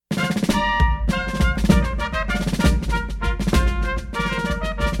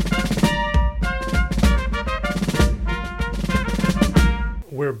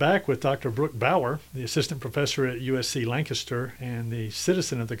back with Dr. Brooke Bauer, the assistant professor at USC Lancaster and the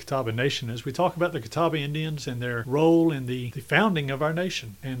citizen of the Catawba Nation, as we talk about the Catawba Indians and their role in the founding of our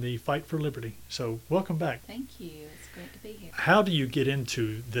nation and the fight for liberty. So welcome back. Thank you. It's great to be here. How do you get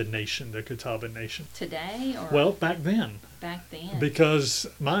into the nation, the Catawba Nation? Today or Well, back then. back then? Because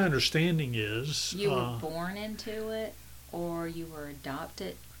my understanding is... You were born into it or you were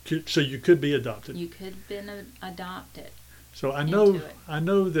adopted? So you could be adopted. You could have been adopted. So I know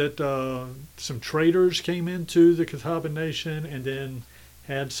that some traders came into the Catawba Nation and then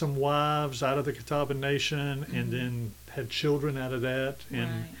had some wives out of the Catawba Nation and then had children out of that,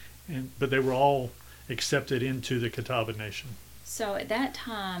 but they were all accepted into the Catawba Nation. So at that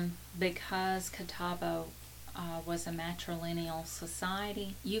time, because Catawba was a matrilineal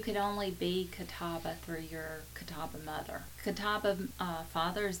society, you could only be Catawba through your Catawba mother. Catawba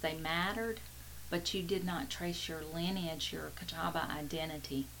fathers, they mattered, but you did not trace your lineage, your Catawba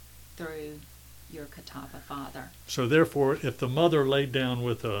identity through your Catawba father. So therefore, if the mother laid down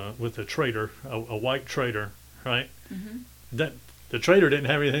with a trader, a white trader, right? Mm-hmm. That the trader didn't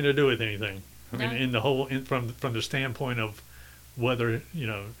have anything to do with anything. I mean, in the whole, from the standpoint of whether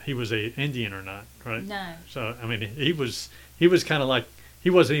he was a Indian or not, right? No. So I mean, he was kind of like he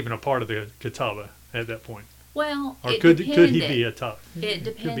wasn't even a part of the Catawba at that point. Well, or could he be a top? It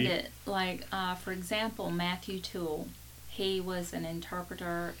depended. Like, for example, Matthew Toole, he was an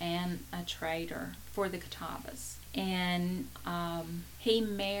interpreter and a trader for the Catawbas. And he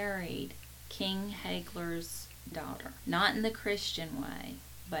married King Hagler's daughter. Not in the Christian way,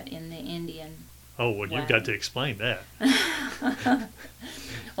 but in the Indian Oh, well, you've got to explain that.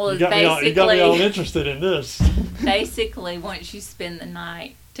 Well, you got me all interested in this. Basically, once you spend the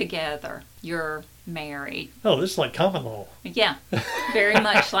night together, you're married. Oh, this is like common law. Yeah, very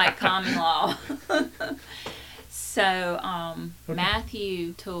much like common law. So, okay.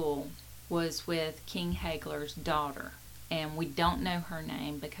 Matthew Toole was with King Hagler's daughter, and we don't know her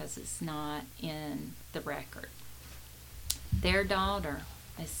name because it's not in the record. Their daughter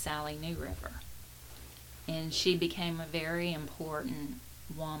is Sally New River, and she became a very important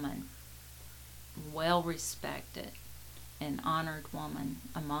woman, well respected and honored woman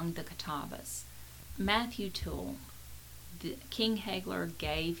among the Catawbas. Matthew Toole, King Hagler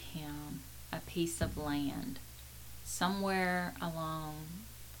gave him a piece of land somewhere along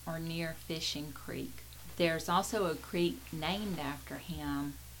or near Fishing Creek. There's also a creek named after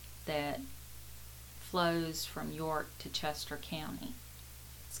him that flows from York to Chester County.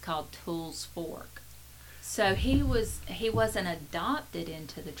 It's called Toole's Fork. So he wasn't adopted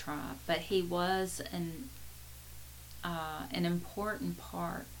into the tribe, but he was an important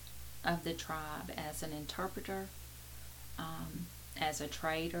part of the tribe as an interpreter, as a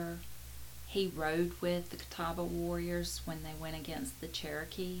trader. He rode with the Catawba warriors when they went against the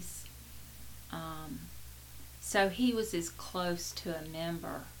Cherokees. So he was as close to a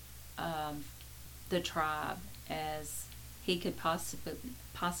member of the tribe as he could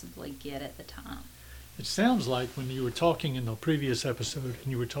possibly get at the time. It sounds like when you were talking in the previous episode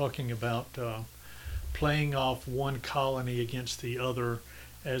and you were talking about playing off one colony against the other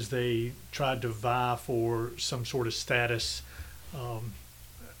as they tried to vie for some sort of status.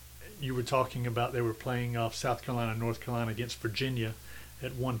 You were talking about they were playing off South Carolina and North Carolina against Virginia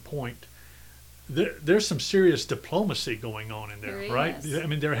at one point. There's some serious diplomacy going on in there, right? I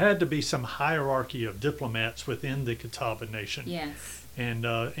mean, there had to be some hierarchy of diplomats within the Catawba Nation. Yes.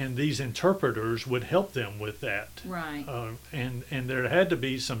 And these interpreters would help them with that. Right. And there had to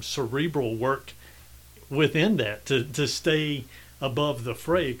be some cerebral work within that to stay above the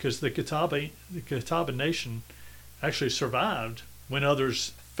fray, because the Catawba Nation actually survived when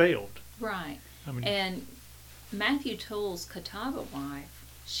others failed. Right. I mean, and Matthew Toole's Catawba wife,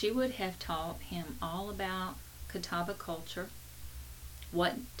 she would have taught him all about Catawba culture,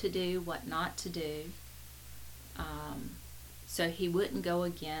 what to do, what not to do. So he wouldn't go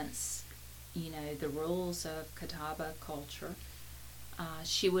against, the rules of Catawba culture.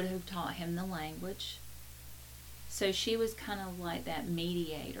 She would have taught him the language. So she was kind of like that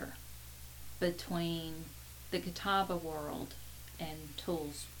mediator between the Catawba world and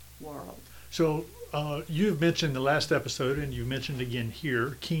Toole's world. So you've mentioned the last episode, and you mentioned again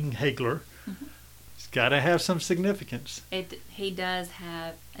here, King Hagler. Mm-hmm. It's got to have some significance. He does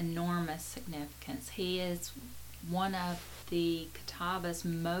have enormous significance. He is one of the Catawba's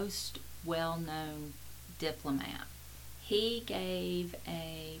most well-known diplomat. He gave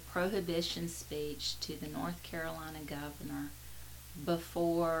a prohibition speech to the North Carolina governor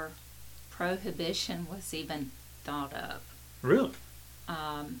before prohibition was even thought of. Really?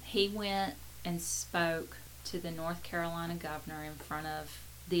 He went and spoke to the North Carolina governor in front of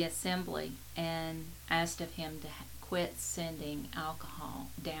the assembly and asked of him to quit sending alcohol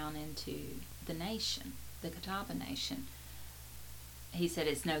down into the nation, the Catawba Nation. He said,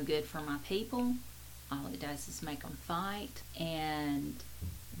 it's no good for my people. All it does is make them fight, and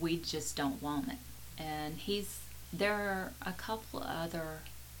we just don't want it. And there are a couple other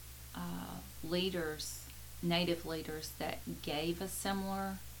leaders, native leaders, that gave a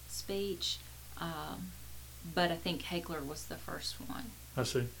similar speech, but I think Hagler was the first one. I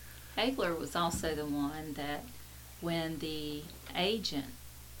see. Hagler was also the one that, when the agent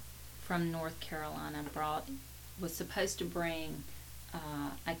from North Carolina was supposed to bring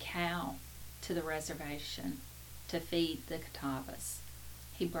a cow to the reservation to feed the Catawbas,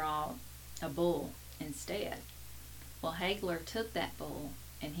 he brought a bull instead. Well, Hagler took that bull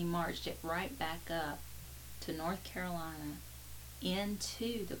and he marched it right back up to North Carolina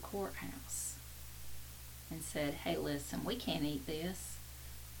into the courthouse and said, hey, listen, we can't eat this.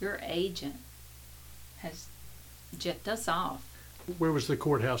 Your agent has jipped us off. Where was the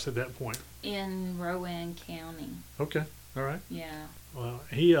courthouse at that point? In Rowan County. Okay, all right. Yeah. Well,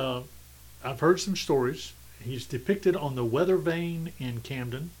 I've heard some stories. He's depicted on the weather vane in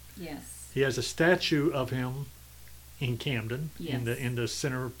Camden. Yes. He has a statue of him in Camden, Yes. in the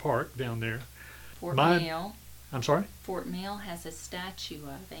center park down there. Fort Mill. I'm sorry? Fort Mill has a statue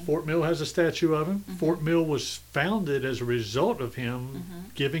of him. Fort Mill has a statue of him. Mm-hmm. Fort Mill was founded as a result of him Mm-hmm.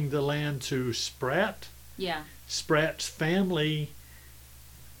 giving the land to Spratt. Yeah. Spratt's family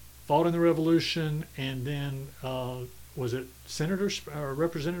fought in the Revolution, and then was it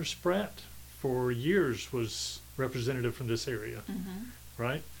Representative Spratt for years was representative from this area, Mm-hmm.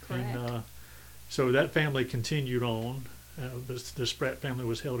 right? Correct. And so that family continued on. The Spratt family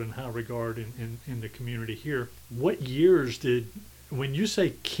was held in high regard in the community here. What years when you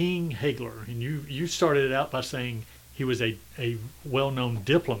say King Hagler, and you started it out by saying he was a well-known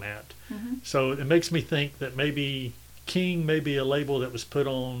diplomat, Mm-hmm. so it makes me think that maybe King may be a label that was put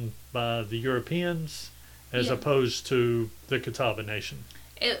on by the Europeans as Yeah. opposed to the Catawba Nation.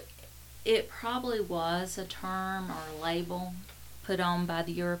 It probably was a term or a label put on by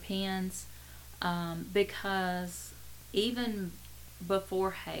the Europeans, because even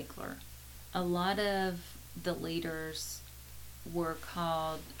before Hagler, a lot of the leaders were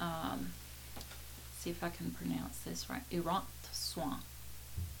called, see if I can pronounce this right, Irak the Swan.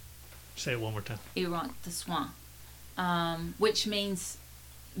 Say it one more time. Irak the Swan, which means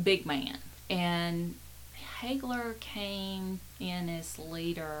big man. And Hagler came in as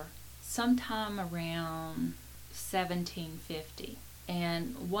leader sometime around 1750.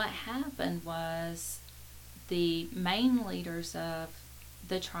 And what happened was the main leaders of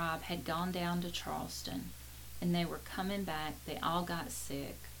the tribe had gone down to Charleston, and they were coming back. They all got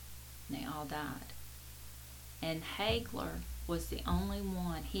sick, and they all died. And Hagler was the only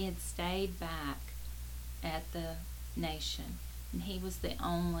one. He had stayed back at the nation, and he was the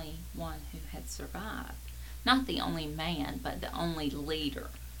only one who had survived. Not the only man, but the only leader.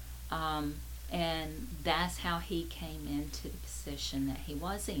 And that's how he came into the position that he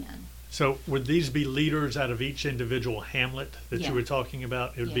was in. So would these be leaders out of each individual hamlet that Yeah. you were talking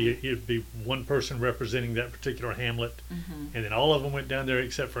about? It'd be one person representing that particular hamlet, Mm-hmm. and then all of them went down there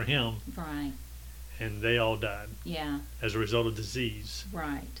except for him, Right. and they all died Yeah. as a result of disease.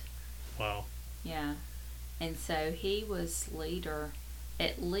 Right. Wow. Yeah. And so he was leader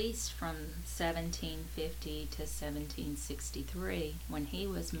at least from 1750 to 1763, when he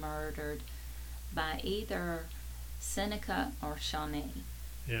was murdered by either Seneca or Shawnee.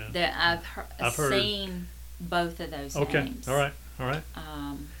 Yeah. That I've heard. seen both of those Okay. names. All right.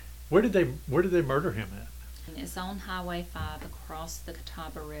 Where did they murder him at? And it's on Highway 5 across the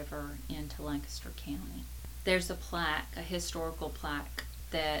Catawba River into Lancaster County. There's a plaque, a historical plaque,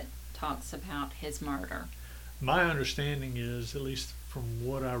 that talks about his murder. My understanding is, at least from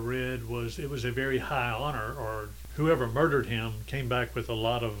what I read, was it was a very high honor, or whoever murdered him came back with a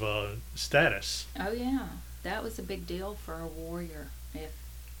lot of status. Oh yeah, that was a big deal for a warrior if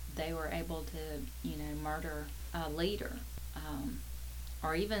they were able to, murder a leader,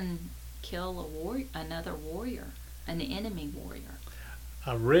 or even kill another warrior, an enemy warrior.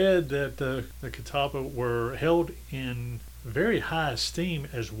 I read that the Catawba were held in very high esteem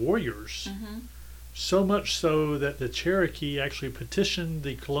as warriors, Mm-hmm. so much so that the Cherokee actually petitioned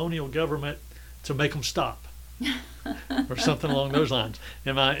the colonial government to make them stop, or something along those lines.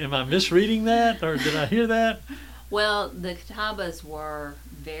 Am I misreading that, or did I hear that? Well, the Catawbas were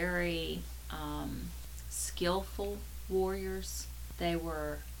very skillful warriors. They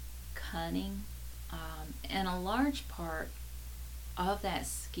were cunning, and a large part of that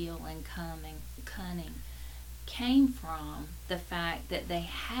skill and cunning came from the fact that they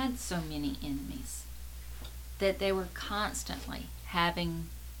had so many enemies that they were constantly having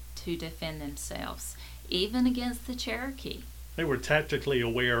to defend themselves, even against the Cherokee. They were tactically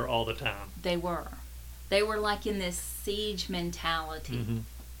aware all the time. They were. They were like in this siege mentality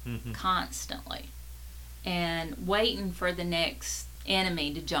constantly and waiting for the next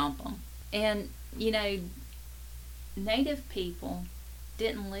enemy to jump them. And, you know, Native people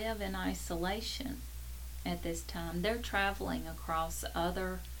didn't live in isolation at this time. They're traveling across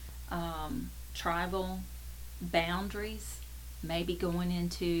other tribal boundaries, maybe going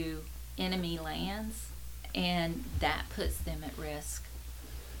into enemy lands, and that puts them at risk.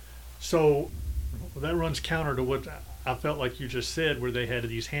 So that runs counter to what I felt like you just said, where they had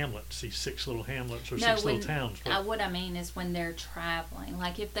these hamlets, these 6 little hamlets or 6 little towns. What I mean is when they're traveling,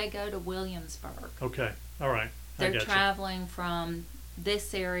 like if they go to Williamsburg. Okay, all right. They're traveling from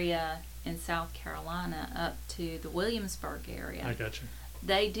this area in South Carolina up to the Williamsburg area. I got you.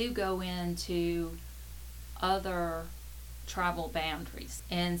 They do go into other tribal boundaries,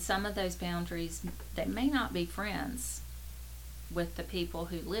 and some of those boundaries, they may not be friends with the people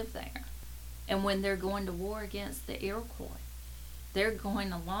who live there. And when they're going to war against the Iroquois, they're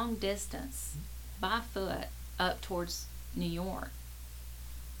going a long distance by foot up towards New York.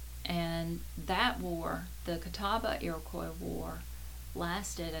 And that war, the Catawba Iroquois War,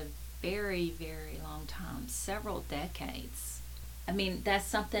 lasted a very, very long time, several decades. I mean, that's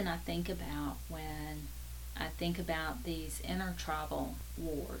something I think about when I think about these intertribal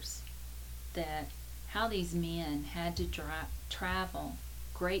wars, that how these men had to travel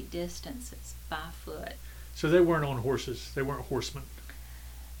great distances by foot. So they weren't on horses. They weren't horsemen.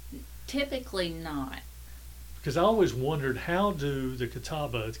 Typically not. Because I always wondered, how do the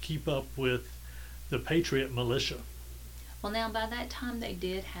Catawba keep up with the Patriot militia? Well, now by that time they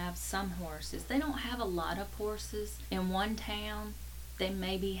did have some horses. They don't have a lot of horses. In one town, they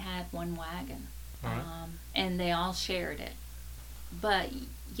maybe had one wagon. All right. And they all shared it. But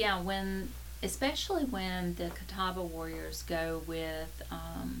yeah, especially when the Catawba warriors go with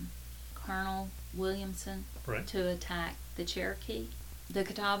Colonel Williamson right. to attack the Cherokee, the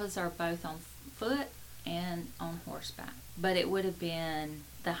Catawbas are both on foot and on horseback. But it would have been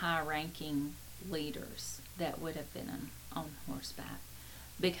the high-ranking leaders that would have been on horseback,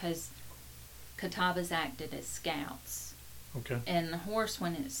 because Catawbas acted as scouts. Okay. And the horse,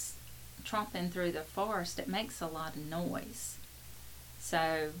 when it's tromping through the forest, it makes a lot of noise.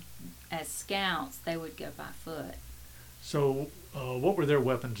 So, as scouts, they would go by foot. So, what were their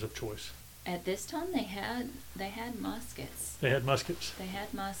weapons of choice? At this time, they had muskets. They had muskets. They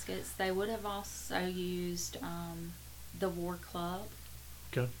had muskets. They would have also used the war club.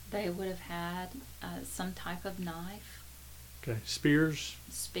 Okay. They would have had some type of knife. Okay. Spears.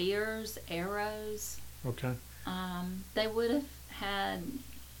 Spears, arrows. Okay. They would have had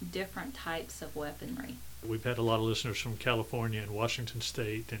different types of weaponry. We've had a lot of listeners from California and Washington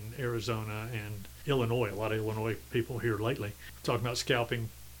State and Arizona and Illinois. A lot of Illinois people here lately talking about scalping.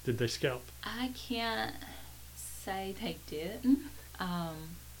 Did they scalp? I can't say they didn't.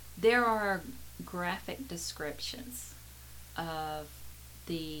 There are graphic descriptions of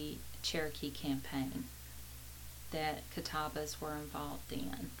the Cherokee campaign that Catawbas were involved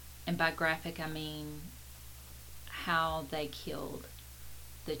in. And by graphic, I mean how they killed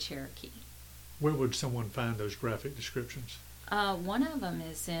the Cherokee. Where would someone find those graphic descriptions? One of them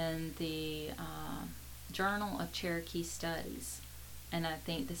is in the Journal of Cherokee Studies, and I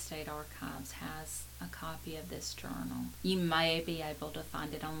think the State Archives has a copy of this journal. You may be able to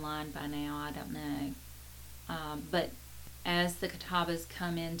find it online by now, I don't know. But as the Catawbas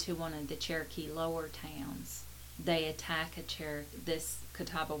come into one of the Cherokee lower towns, they attack this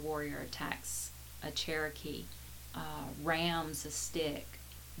Catawba warrior attacks a Cherokee, rams a stick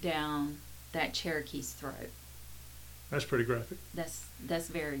down that Cherokee's throat. That's pretty graphic. That's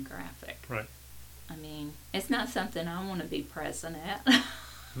very graphic. Right. I mean, it's not something I want to be present at.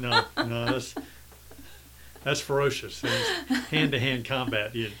 No, that's ferocious. That's hand-to-hand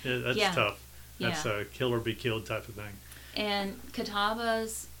combat. That's tough. That's a kill or be killed type of thing. And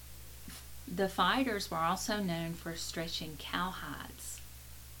Catawbas, the fighters were also known for stretching cowhides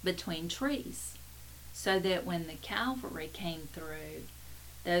between trees, so that when the cavalry came through,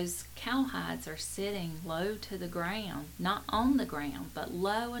 those cowhides are sitting low to the ground, not on the ground, but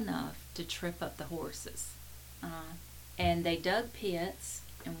low enough to trip up the horses. And they dug pits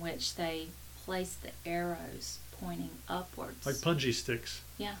in which they placed the arrows pointing upwards. Like punji sticks.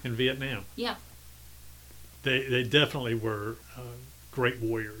 Yeah. In Vietnam. Yeah. They definitely were great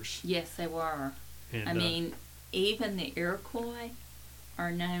warriors. Yes, they were. And, I mean, even the Iroquois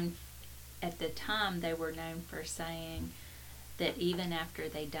are known at the time they were known for saying that even after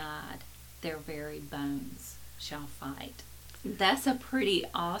they died, their very bones shall fight. That's a pretty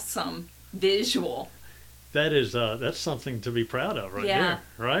awesome visual. That is, that's something to be proud of right there,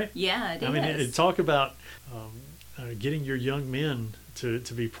 right? Yeah, it is. I mean, talk about getting your young men to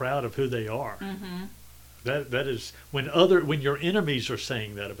be proud of who they are. Mm-hmm. That is, when your enemies are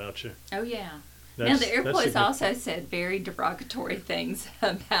saying that about you. Oh, yeah. Now, the Iroquois also said very derogatory things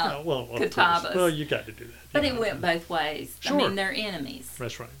about Catawbas. Well, you got to do that. But it went both ways. Sure. I mean, they're enemies.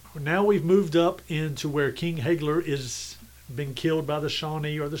 That's right. Now we've moved up into where King Hagler is being killed by the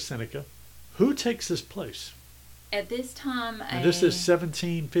Shawnee or the Seneca. Who takes his place? At this time, and this is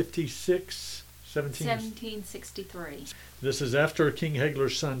 1756, 1763. This is after King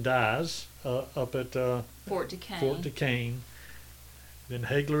Hagler's son dies up at Fort Duquesne. Fort Duquesne. Then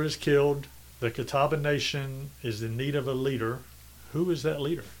Hagler is killed. The Catawba Nation is in need of a leader. Who is that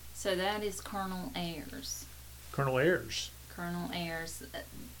leader? So that is Colonel Ayres. Colonel Ayres. Colonel Ayres.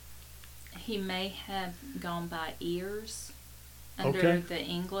 He may have gone by Ears under the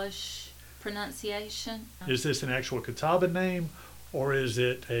English pronunciation. Is this an actual Catawba name, or is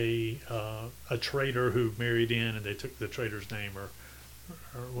it a trader who married in and they took the trader's name, or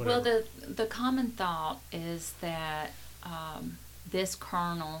whatever? Well, the common thought is that this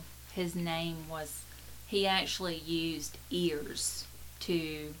colonel, his name was, he actually used ears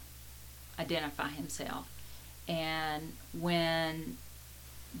to identify himself. And when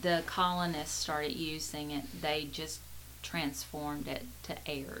the colonists started using it, they just transformed it to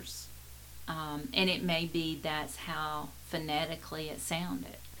Ayres. And it may be that's how phonetically it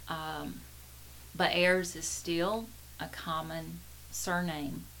sounded. But Ayres is still a common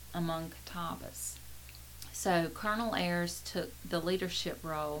surname among Catawbas. So Colonel Ayres took the leadership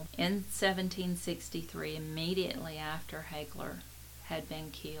role in 1763, immediately after Hagler had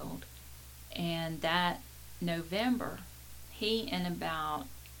been killed. And that November, he and about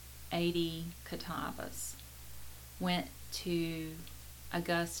 80 Catawbas went to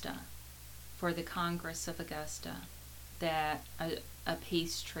Augusta for the Congress of Augusta, that a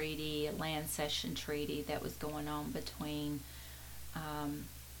peace treaty, a land cession treaty that was going on between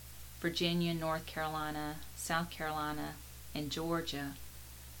Virginia, North Carolina, South Carolina, and Georgia,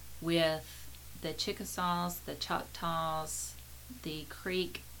 with the Chickasaws, the Choctaws, the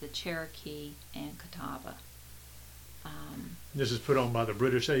Creek, the Cherokee, and Catawba. This is put on by the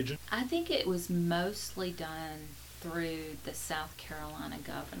British agent? I think it was mostly done through the South Carolina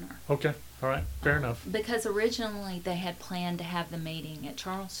governor. Okay, all right, fair enough. Because originally they had planned to have the meeting at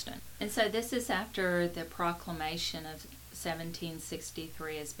Charleston. And so this is after the proclamation of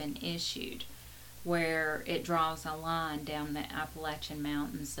 1763 has been issued, where it draws a line down the Appalachian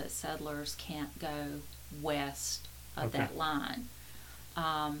Mountains that settlers can't go west of that line.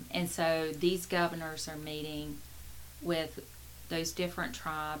 And so these governors are meeting with those different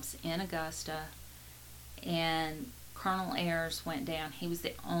tribes in Augusta, and Colonel Ayres went down. He was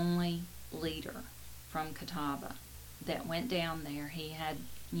the only leader from Catawba that went down there. He had,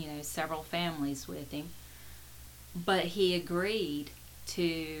 several families with him, but he agreed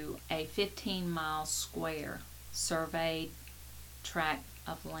to a 15-mile square surveyed tract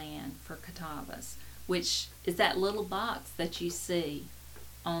of land for Catawbas, which is that little box that you see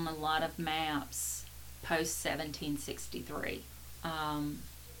on a lot of maps post 1763.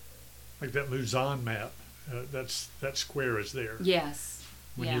 Like that Luzon map, that square is there. Yes.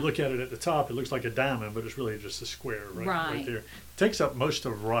 When you look at it at the top, it looks like a diamond, but it's really just a square right there. It takes up most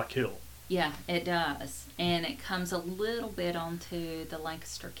of Rock Hill. Yeah, it does. And it comes a little bit onto the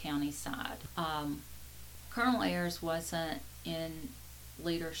Lancaster County side. Colonel Ayres wasn't in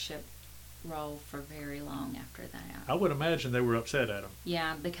leadership role for very long after that. I would imagine they were upset at him.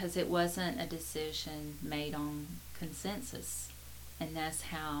 Yeah, because it wasn't a decision made on consensus. And that's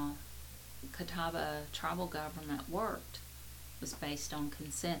how Catawba tribal government worked, was based on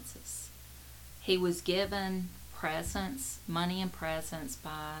consensus. He was given presents, money and presents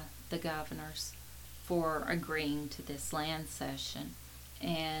by the governors for agreeing to this land cession.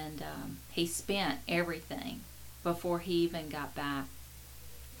 And he spent everything before he even got back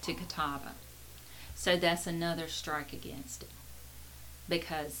to Catawba. So that's another strike against him,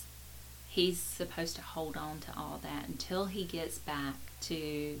 because he's supposed to hold on to all that until he gets back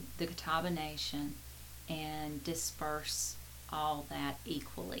to the Catawba Nation and disperse all that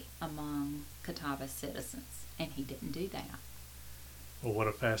equally among Catawba citizens. And he didn't do that. Well, what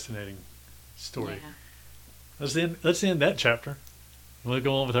a fascinating story. Yeah. Let's end that chapter. We'll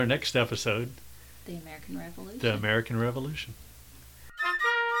go on with our next episode. The American Revolution. The American Revolution.